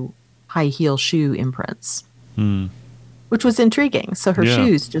into high heel shoe imprints, which was intriguing. So her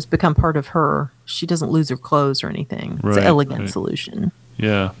shoes just become part of her. She doesn't lose her clothes or anything. It's an elegant solution.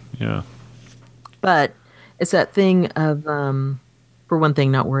 Yeah. But it's that thing of, for one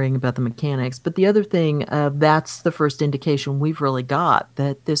thing, not worrying about the mechanics, but the other thing, that's the first indication we've really got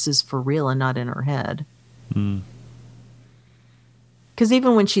that this is for real and not in her head. Because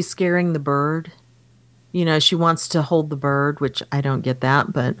even when she's scaring the bird, she wants to hold the bird, which I don't get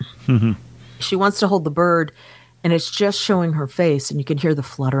that, but she wants to hold the bird, and it's just showing her face, and you can hear the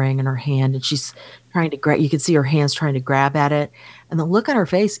fluttering in her hand, and she's trying to grab. You can see her hands trying to grab at it, and the look on her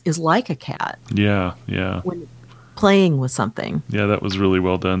face is like a cat. Yeah. When playing with something. Yeah, that was really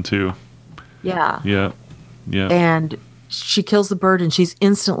well done too. Yeah. Yeah. And she kills the bird, and she's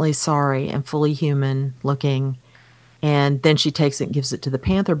instantly sorry and fully human looking. And then she takes it and gives it to the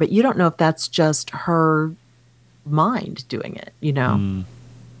panther, but you don't know if that's just her mind doing it,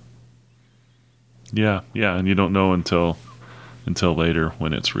 Yeah, and you don't know until later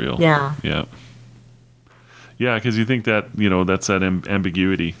when it's real. Yeah. Yeah, because you think that that's that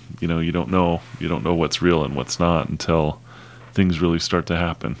ambiguity. You don't know what's real and what's not until things really start to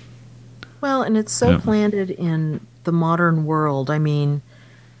happen. Well, and it's so planted in the modern world. I mean,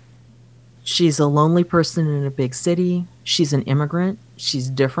 She's a lonely person in a big city. She's an immigrant. She's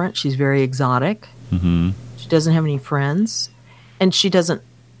different. She's very exotic. Mm-hmm. She doesn't have any friends. And she doesn't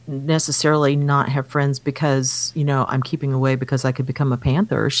necessarily not have friends because, I'm keeping away because I could become a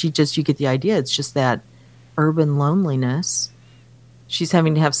panther. You get the idea. It's just that urban loneliness. She's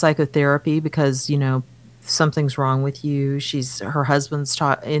having to have psychotherapy because, something's wrong with you. Her husband's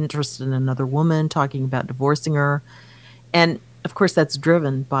interested in another woman, talking about divorcing her. And of course, that's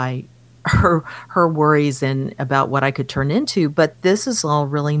driven by her worries and about what I could turn into. But this is all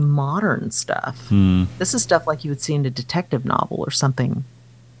really modern stuff. This is stuff like you would see in a detective novel or something,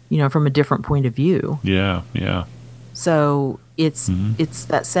 from a different point of view. Yeah, yeah. So it's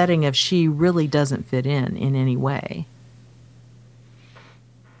that setting of she really doesn't fit in any way.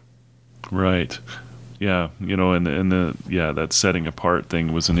 Right. Yeah, that setting apart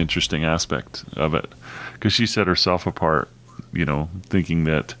thing was an interesting aspect of it, because she set herself apart, thinking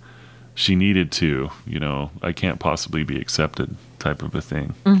that she needed to, I can't possibly be accepted type of a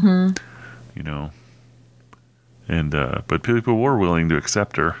thing, and but people were willing to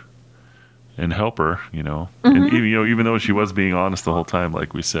accept her and help her, and even though she was being honest the whole time,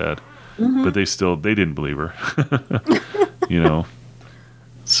 like we said, but they didn't believe her,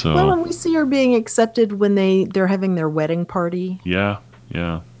 So, well, and we see her being accepted when they're having their wedding party. Yeah.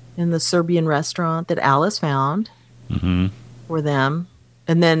 In the Serbian restaurant that Alice found for them.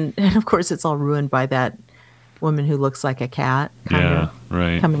 And of course, it's all ruined by that woman who looks like a cat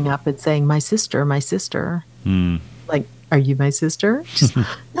coming up and saying, my sister, my sister. Like, are you my sister? Just,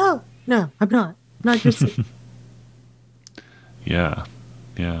 no, I'm not. I'm not your sister. Yeah.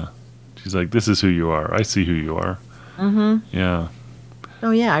 She's like, this is who you are. I see who you are. Yeah. Oh,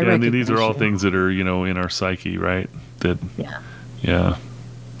 yeah, I recognize these are all you. things that are, in our psyche, right? Yeah.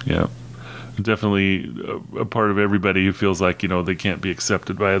 Definitely a part of everybody who feels like, they can't be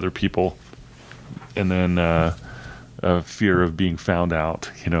accepted by other people. And then a fear of being found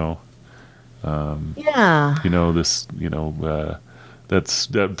out, that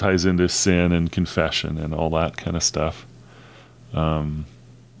ties into sin and confession and all that kind of stuff.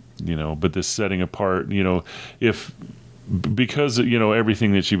 But this setting apart, because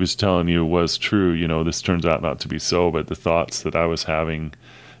everything that she was telling you was true, this turns out not to be so, but the thoughts that I was having,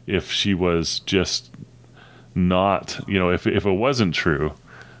 if she was just not, if it wasn't true,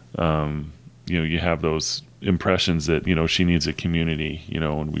 you have those impressions that she needs a community,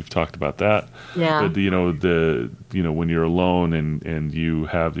 and we've talked about that. Yeah. But when you're alone and you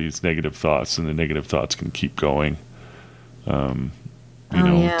have these negative thoughts, and the negative thoughts can keep going,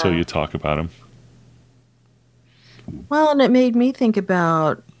 until you talk about them. Well, and it made me think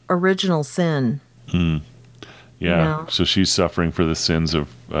about original sin. Yeah. So she's suffering for the sins of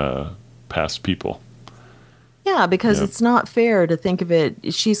past people. Yeah, because it's not fair to think of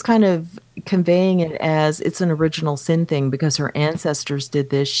it. She's kind of conveying it as it's an original sin thing because her ancestors did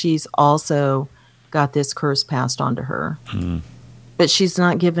this. She's also got this curse passed on to her. But she's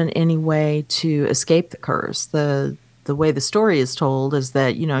not given any way to escape the curse. The way the story is told is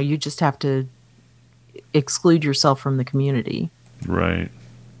that, you just have to exclude yourself from the community. Right.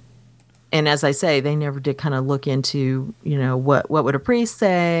 And as I say, they never did kind of look into, what would a priest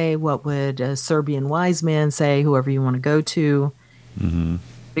say? What would a Serbian wise man say? Whoever you want to go to.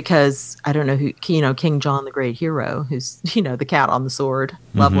 Because I don't know who, King John the Great Hero, who's, the cat on the sword.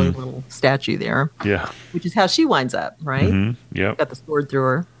 Lovely little statue there. Yeah. Which is how she winds up, right? Yep. Got the sword through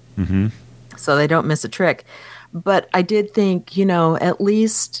her. So they don't miss a trick. But I did think, at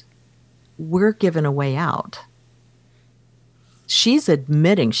least we're given a way out. She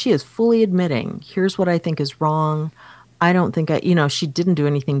is fully admitting, here's what I think is wrong. I don't think she didn't do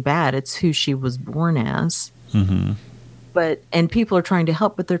anything bad. It's who she was born as. And people are trying to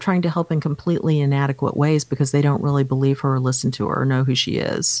help, but they're trying to help in completely inadequate ways because they don't really believe her or listen to her or know who she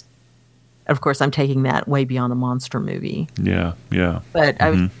is. Of course, I'm taking that way beyond a monster movie. Yeah. But I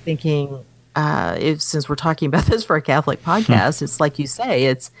was thinking, since we're talking about this for a Catholic podcast, it's like you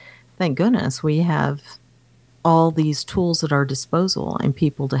say, thank goodness we have all these tools at our disposal and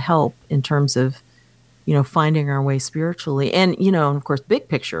people to help in terms of, finding our way spiritually. And, of course, big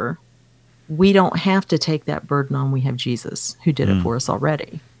picture, we don't have to take that burden on. We have Jesus who did it for us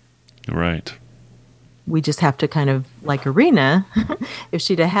already. Right. We just have to kind of, like Irina, if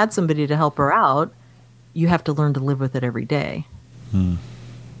she'd have had somebody to help her out, you have to learn to live with it every day.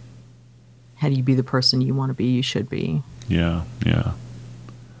 How do you be the person you want to be, you should be? Yeah,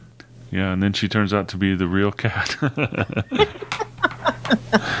 and then she turns out to be the real cat.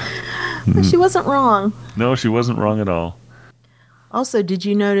 She wasn't wrong. No, she wasn't wrong at all. Also, did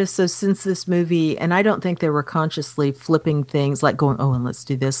you notice? So, since this movie, and I don't think they were consciously flipping things like going, oh, and let's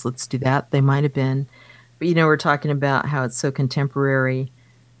do this, let's do that. They might have been. But, we're talking about how it's so contemporary.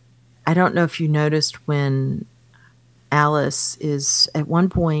 I don't know if you noticed when Alice is at one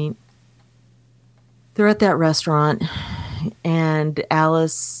point, they're at that restaurant, and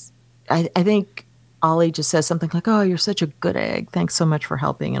Alice, I think Ollie just says something like, oh, you're such a good egg. Thanks so much for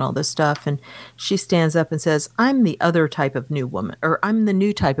helping and all this stuff. And she stands up and says, I'm the other type of new woman, or I'm the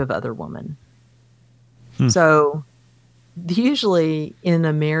new type of other woman. So usually in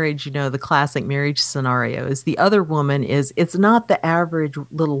a marriage, the classic marriage scenario is the other woman it's not the average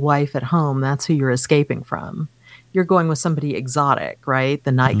little wife at home. That's who you're escaping from. You're going with somebody exotic, right?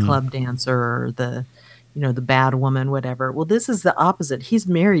 The nightclub dancer, or the bad woman, whatever. Well, this is the opposite. He's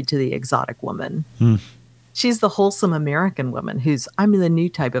married to the exotic woman. She's the wholesome American woman I'm the new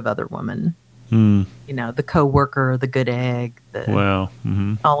type of other woman. The co-worker, the good egg, the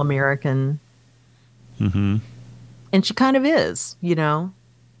all-American. And she kind of is,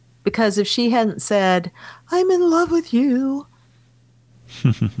 because if she hadn't said, I'm in love with you,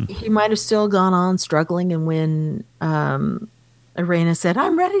 he might have still gone on struggling. And when Irena said,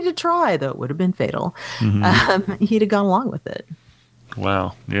 I'm ready to try, though it would have been fatal, he'd have gone along with it.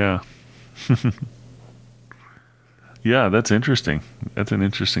 Wow. Yeah. Yeah, that's interesting. That's an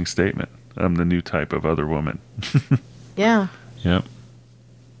interesting statement. I'm the new type of other woman. Yeah. Yep.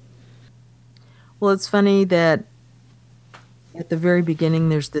 Well, it's funny that at the very beginning,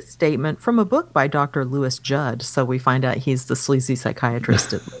 there's this statement from a book by Dr. Lewis Judd. So we find out he's the sleazy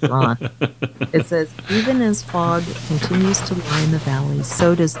psychiatrist later on. It says, even as fog continues to line the valleys,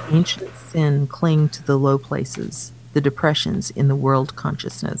 so does ancient sin cling to the low places, the depressions in the world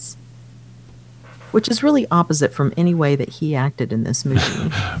consciousness. Which is really opposite from any way that he acted in this movie.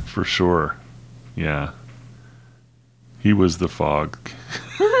 For sure. Yeah. He was the fog.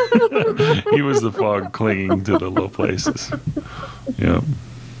 He was the fog clinging to the low places. Yep.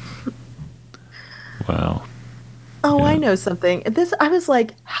 Wow. Oh, yeah. I know something. I was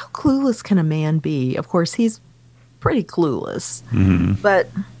like, how clueless can a man be? Of course, he's pretty clueless. But,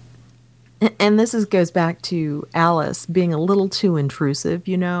 and this goes back to Alice being a little too intrusive,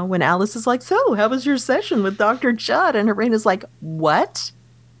 when Alice is like, so how was your session with Dr. Judd? And Irena's like, what?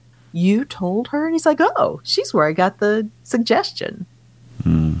 You told her? And he's like, oh, she's where I got the suggestion.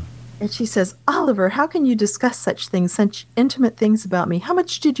 And she says, Oliver, how can you discuss such things, such intimate things about me? How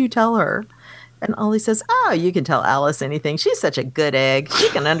much did you tell her? And Ollie says, oh, you can tell Alice anything. She's such a good egg. She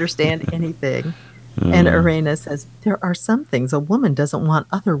can understand anything. And Irena says, there are some things a woman doesn't want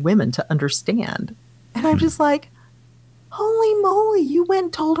other women to understand. And I'm just like, holy moly, you went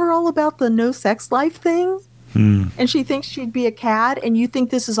and told her all about the no sex life thing? And she thinks she'd be a cad, and you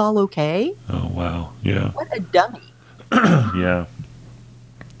think this is all okay? Oh, wow. Yeah. What a dummy. Yeah.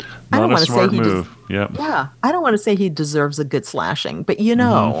 I don't want to say he move. Yep. Yeah. I don't want to say he deserves a good slashing, but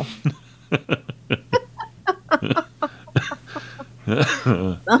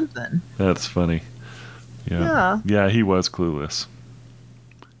something. That's funny. Yeah. Yeah, he was clueless.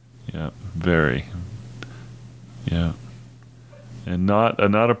 Yeah, very. Yeah. And not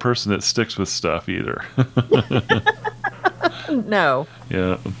a person that sticks with stuff either. No.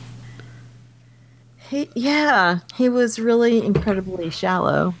 Yeah. He was really incredibly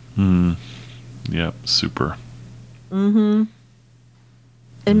shallow. Yep, super. And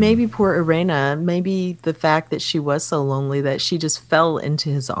maybe poor Irena, maybe the fact that she was so lonely that she just fell into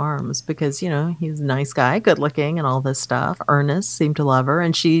his arms because, he's a nice guy, good looking and all this stuff. Ernest seemed to love her,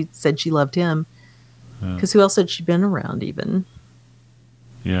 and she said she loved him. Because who else had she been around even?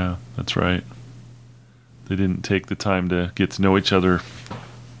 Yeah, that's right. They didn't take the time to get to know each other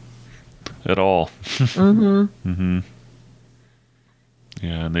at all.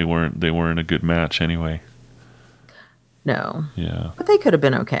 Yeah, and they weren't a good match anyway. No. Yeah. But they could have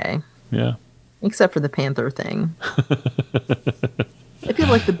been okay. Yeah. Except for the Panther thing. I feel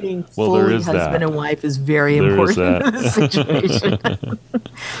like the being fully husband and wife is very important in this situation.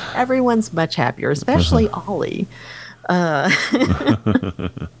 Everyone's much happier, especially Ollie.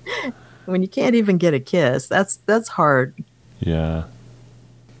 When you can't even get a kiss, that's hard. Yeah.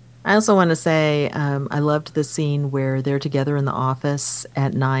 I also want to say I loved the scene where they're together in the office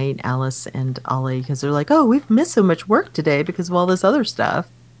at night, Alice and Ollie, because they're like, oh, we've missed so much work today because of all this other stuff.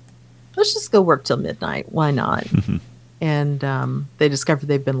 Let's just go work till midnight. Why not? And they discover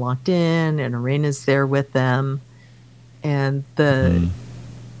they've been locked in, and Irena's there with them. And the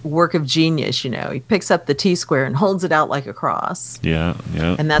work of genius, he picks up the T-square and holds it out like a cross. Yeah,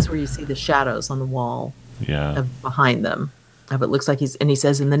 yeah. And that's where you see the shadows on the wall behind them. It looks like he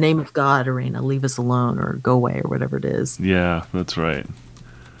says, "In the name of God, Irena, leave us alone," or "Go away," or whatever it is. Yeah, that's right.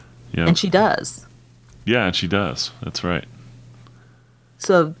 Yeah. And she does. Yeah, and she does. That's right.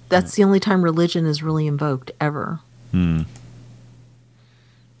 So that's the only time religion is really invoked ever. Hmm.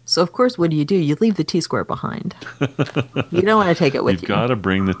 So of course, what do? You leave the T-square behind. You don't want to take it with You've got to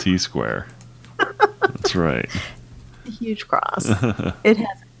bring the T-square. That's right. A huge cross. It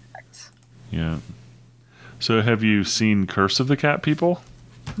has an effect. Yeah. So have you seen Curse of the Cat People?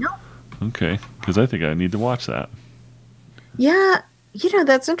 No. Okay, because I think I need to watch that. Yeah,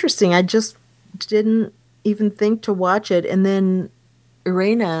 that's interesting. I just didn't even think to watch it. And then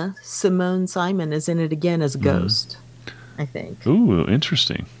Irena, Simone Simon, is in it again as a ghost, I think. Ooh,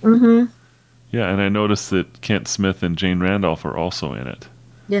 interesting. Mm-hmm. Yeah, and I noticed that Kent Smith and Jane Randolph are also in it.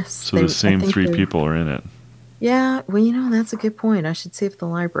 Yes. So the same three people are in it. Yeah, well, that's a good point. I should see if the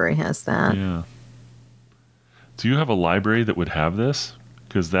library has that. Yeah. Do you have a library that would have this?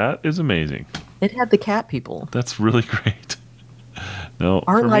 Because that is amazing. It had the cat people. That's really great. No,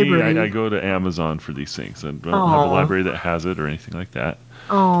 Our for library, me, I go to Amazon for these things. I don't have a library that has it or anything like that.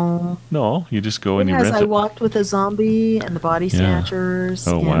 Oh. No, you just go and you rent it. I Walked with a Zombie and the Body Snatchers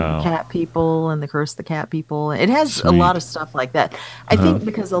and wow. Cat People and the Curse of the Cat People. It has a lot of stuff like that. I think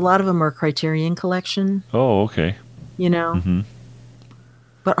because a lot of them are Criterion Collection. Oh, okay. Mm-hmm.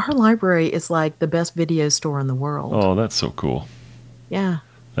 But our library is like the best video store in the world. Oh, that's so cool. Yeah.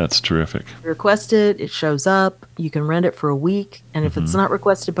 That's terrific. You request it, it shows up, you can rent it for a week, and if it's not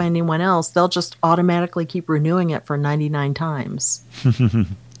requested by anyone else, they'll just automatically keep renewing it for 99 times.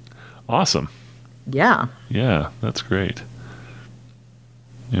 Awesome. Yeah. Yeah, that's great.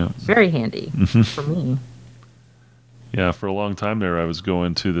 Yeah. Very handy for me. Yeah, for a long time there, I was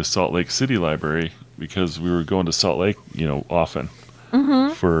going to the Salt Lake City Library because we were going to Salt Lake, often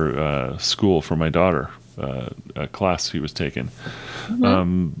for school for my daughter, a class she was taking.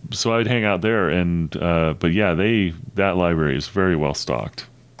 So I'd hang out there, but yeah, that library is very well stocked.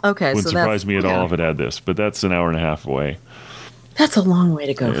 Okay, Wouldn't surprise me at all if it had this, but that's an hour and a half away. That's a long way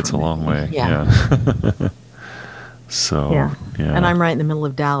to go. It's a long way. Yeah. So yeah, and I'm right in the middle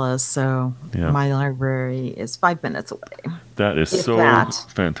of Dallas, so my library is 5 minutes away. That is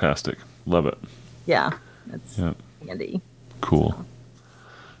fantastic. Love it. Yeah, it's handy. Cool. So.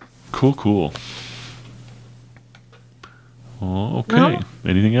 Cool. Oh, okay. Well,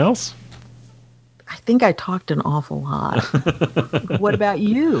 anything else? I think I talked an awful lot. What about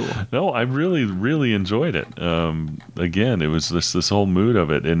you? No, I really, really enjoyed it. Again, it was this whole mood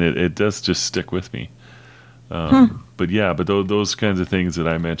of it, and it does just stick with me. But yeah, those kinds of things that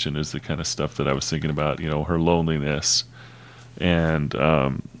I mentioned is the kind of stuff that I was thinking about. Her loneliness, and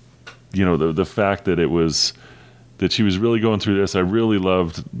the fact that she was really going through this. I really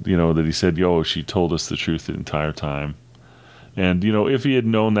loved, that he said, she told us the truth the entire time. And, if he had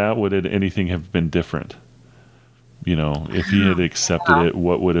known that, would anything have been different? If he had accepted it,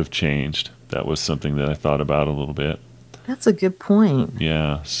 what would have changed? That was something that I thought about a little bit. That's a good point.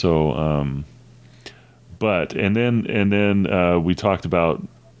 Yeah. So, and then we talked about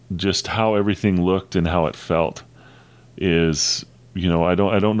just how everything looked and how it felt. I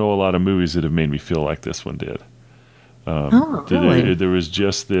don't know a lot of movies that have made me feel like this one did. Really? There was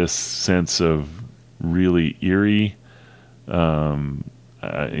just this sense of really eerie,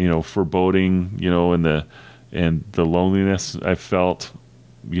 foreboding, and the loneliness I felt,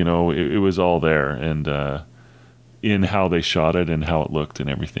 it was all there, and in how they shot it and how it looked and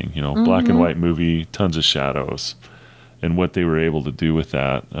everything, black and white movie, tons of shadows, and what they were able to do with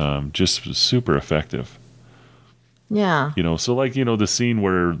that, just super effective. Yeah. So like, the scene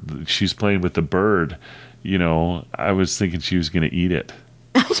where she's playing with the bird, I was thinking she was going to eat it.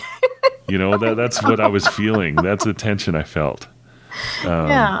 That's what I was feeling. That's the tension I felt.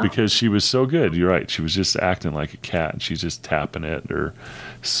 Because she was so good. You're right. She was just acting like a cat, and she's just tapping it or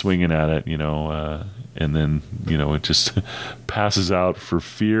swinging at it, and then, it just passes out for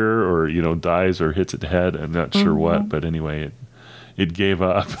fear or, dies or hits its head. I'm not sure what, but anyway, it gave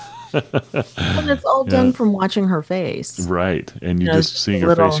up. And it's all done from watching her face. Right. And you're just seeing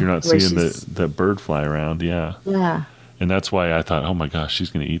her face. You're not seeing the bird fly around. Yeah. Yeah. And that's why I thought, oh my gosh, she's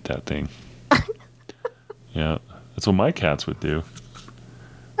going to eat that thing. Yeah. That's what my cats would do.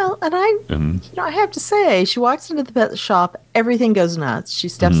 Well, and I have to say, she walks into the pet shop, everything goes nuts. She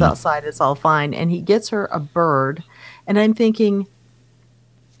steps outside, it's all fine. And he gets her a bird. And I'm thinking,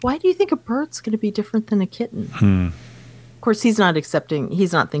 why do you think a bird's going to be different than a kitten? Of course, he's not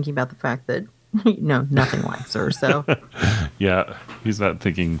thinking about the fact that, nothing likes her. So, yeah, he's not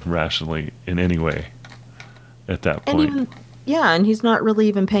thinking rationally in any way at that point. Yeah, and he's not really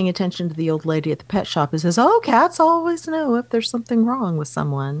even paying attention to the old lady at the pet shop who says, "Oh, cats always know if there's something wrong with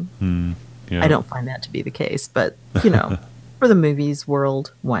someone." Yeah. I don't find that to be the case, but you know, for the movies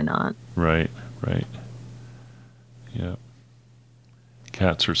world, why not? Right. Yeah.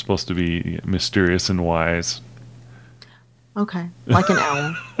 Cats are supposed to be mysterious and wise. Okay, like an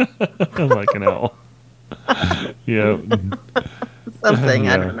owl, Like an owl. Yeah. something.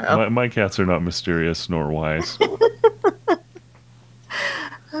 I Yeah. don't know. My cats are not mysterious nor wise.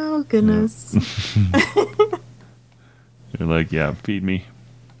 Oh goodness. They're like, yeah, feed me.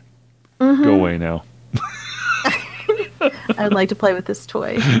 Go away now. I'd like to play with this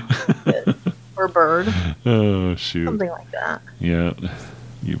toy or bird, Oh, shoot. something like that. Yeah,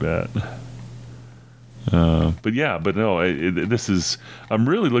 you bet. But no, this is. I'm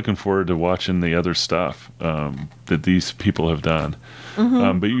really looking forward to watching the other stuff that these people have done.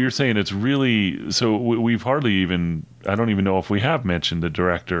 But you're saying it's really so. We've hardly even. I don't even know if we have mentioned the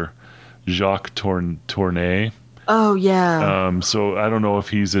director, Jacques Tourneur. Oh yeah, So I don't know if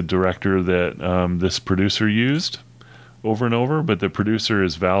he's a director that this producer used over and over, but the producer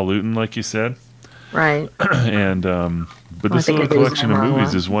is Val Lewton, like you said. right. And but I this think little I did his collection name of wrong movies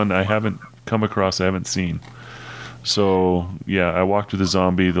one. is one I haven't come across, I haven't seen. So yeah, I Walked with a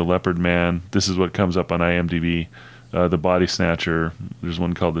Zombie, The Leopard Man. This is what comes up on IMDb. The Body Snatcher. There's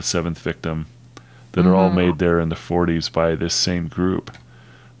one called The Seventh Victim. That are all made there in the 40s by this same group.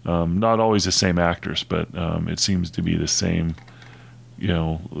 Not always the same actors, but it seems to be the same,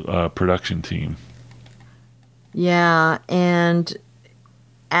 production team. Yeah, and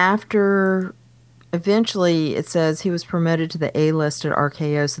after eventually it says he was promoted to the A list at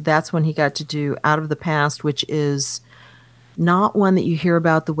RKO, so that's when he got to do Out of the Past, which is not one that you hear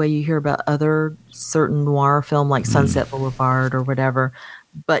about the way you hear about other certain noir film like Sunset Boulevard or whatever,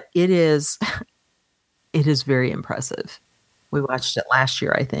 but it is very impressive. We watched it last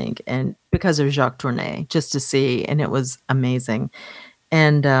year, I think, and because of Jacques Tourneur, just to see, and it was amazing.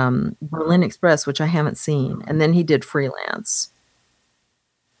 And Berlin Express, which I haven't seen, and then he did Freelance.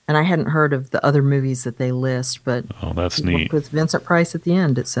 And I hadn't heard of the other movies that they list, but Oh, that's he neat. worked with Vincent Price at the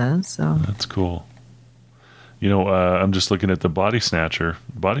end, it says. So That's cool. I'm just looking at The Body Snatcher.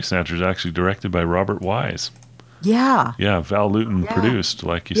 Body Snatcher is actually directed by Robert Wise. yeah, Yeah, Val Lewton Yeah. produced,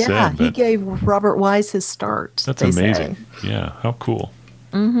 like you yeah, said. he But gave Robert Wise his start. that's they amazing. say. Yeah, how cool.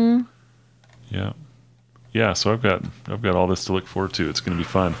 Mm-hmm. Yeah. So I've got all this to look forward to. It's going to be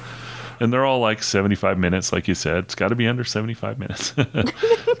fun, and they're all like 75 minutes, like you said. It's got to be under 75 minutes.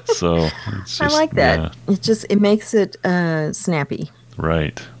 So it's just, I like that. It makes it snappy.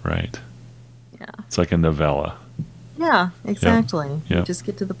 Right. Yeah. It's like a novella. Yeah, exactly. Yeah. You just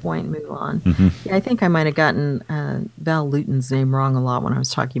get to the point and move on. Mm-hmm. Yeah, I think I might have gotten Val Lewton's name wrong a lot when I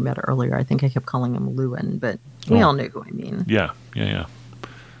was talking about it earlier. I think I kept calling him Lewin, but we all knew who I mean. Yeah.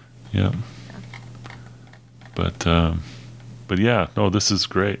 But yeah, no, this is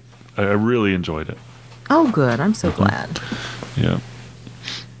great. I really enjoyed it. Oh, good. I'm so glad. Yeah.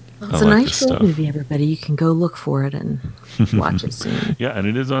 Well, it's I a like nice this short stuff. movie, everybody. You can go look for it and watch it soon. Yeah, and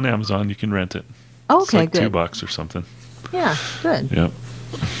it is on Amazon. You can rent it. Oh, It's okay, like good. $2 or something. Yeah, good.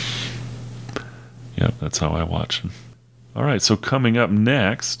 Yep, that's how I watch them. All right, so coming up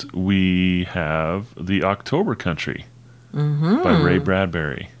next, we have The October Country by Ray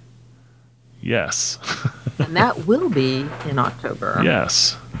Bradbury. Yes. And that will be in October.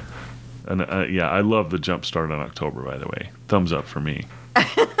 Yes. And I love the jump start on October, by the way. Thumbs up for me.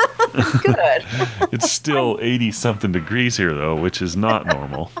 Good. It's still 80-something degrees here, though, which is not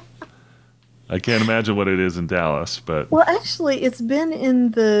normal. I can't imagine what it is in Dallas, but Well, actually, it's been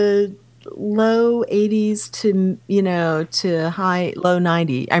in the low 80s to high low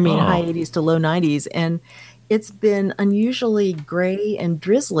 90s. I mean, Oh. high 80s to low 90s, and it's been unusually gray and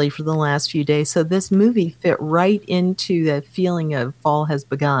drizzly for the last few days. So this movie fit right into the feeling of fall has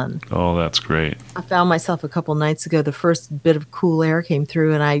begun. oh, that's great. I found myself a couple nights ago. The first bit of cool air came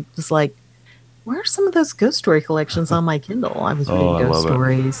through, and I was like, where are some of those ghost story collections on my Kindle? I was reading I ghost love it.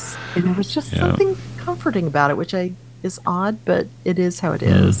 stories, and there was just Yeah. something comforting about it, which is odd, but it is how it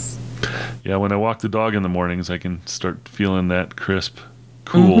is. Yeah, when I walk the dog in the mornings, I can start feeling that crisp,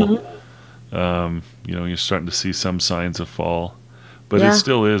 cool. You're starting to see some signs of fall, but Yeah. it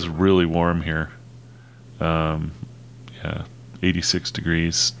still is really warm here. 86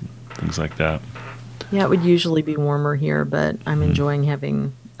 degrees, things like that. Yeah, it would usually be warmer here, but I'm enjoying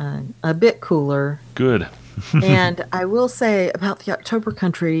having a bit cooler. Good. And I will say about the October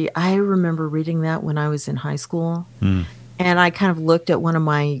Country, I remember reading that when I was in high school. And I kind of looked at one of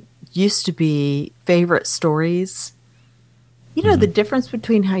my used to be favorite stories. You know, the difference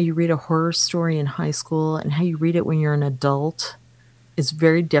between how you read a horror story in high school and how you read it when you're an adult is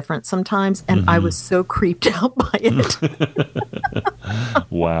very different sometimes. And I was so creeped out by it.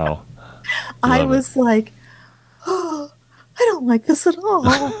 Wow. I was like, oh, I don't like this at all.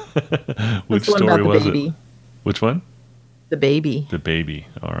 Which the one story about the was baby. it? Which one? The baby. The baby.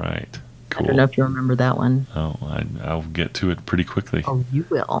 All right. Cool. I don't know if you remember that one. Oh, I'll get to it pretty quickly. Oh, you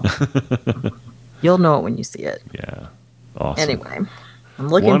will. You'll know it when you see it. Yeah. Awesome. Anyway, I'm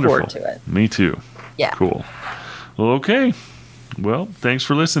looking forward to it. Me too. Yeah. Cool. Well, okay. Well, thanks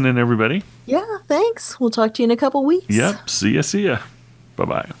for listening, everybody. Yeah, thanks. We'll talk to you in a couple weeks. Yep. See ya.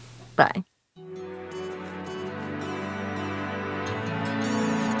 Bye-bye. Bye.